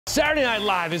Saturday Night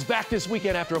Live is back this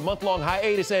weekend after a month-long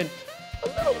hiatus, and a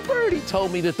little birdie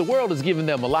told me that the world is giving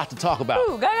them a lot to talk about.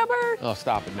 Ooh, Gaga Bird? Oh,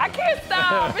 stop it, man. I can't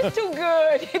stop. It's too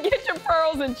good. Get your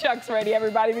pearls and chucks ready,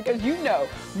 everybody, because you know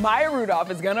Maya Rudolph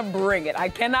is going to bring it. I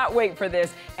cannot wait for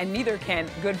this, and neither can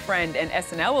good friend and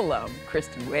SNL alum,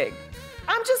 Kristen Wiig.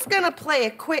 I'm just going to play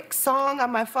a quick song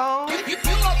on my phone.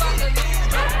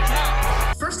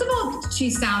 First of all, she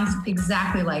sounds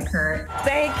exactly like her.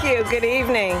 Thank you. Good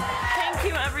evening.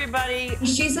 Thank you, everybody.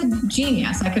 She's a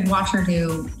genius. I could watch her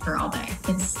do her all day.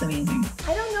 It's amazing.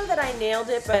 I don't know that I nailed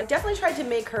it, but I definitely tried to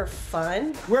make her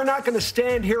fun. We're not going to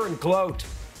stand here and gloat.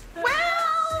 Well,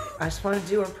 I just want to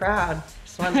do her proud.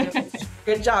 Just want to do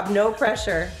good job, no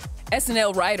pressure.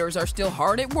 SNL writers are still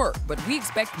hard at work, but we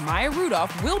expect Maya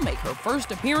Rudolph will make her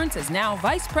first appearance as now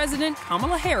Vice President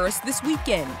Kamala Harris this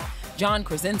weekend. John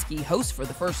Krasinski hosts for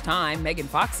the first time. Megan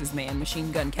Fox's man,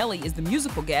 Machine Gun Kelly, is the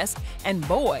musical guest, and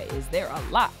boy, is there a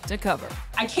lot to cover.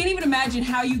 I can't even imagine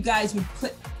how you guys would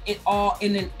put it all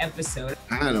in an episode.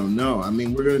 I don't know. I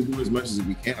mean, we're going to do as much as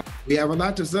we can. We have a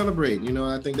lot to celebrate. You know,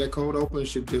 I think that cold open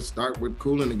should just start with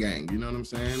Kool and the Gang. You know what I'm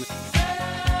saying?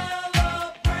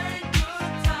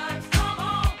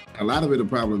 A lot of it will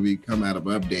probably come out of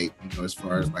update, you know, as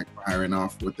far as like firing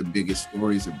off what the biggest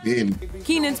stories have been.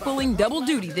 Kenan's pulling double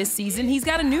duty this season. He's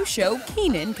got a new show,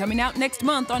 Kenan, coming out next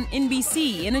month on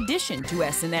NBC in addition to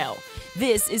SNL.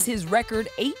 This is his record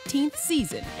 18th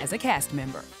season as a cast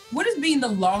member. What is being the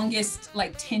longest,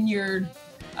 tenured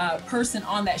person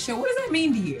on that show? What does that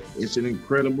mean to you? It's an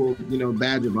incredible,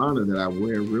 badge of honor that I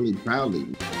wear really proudly.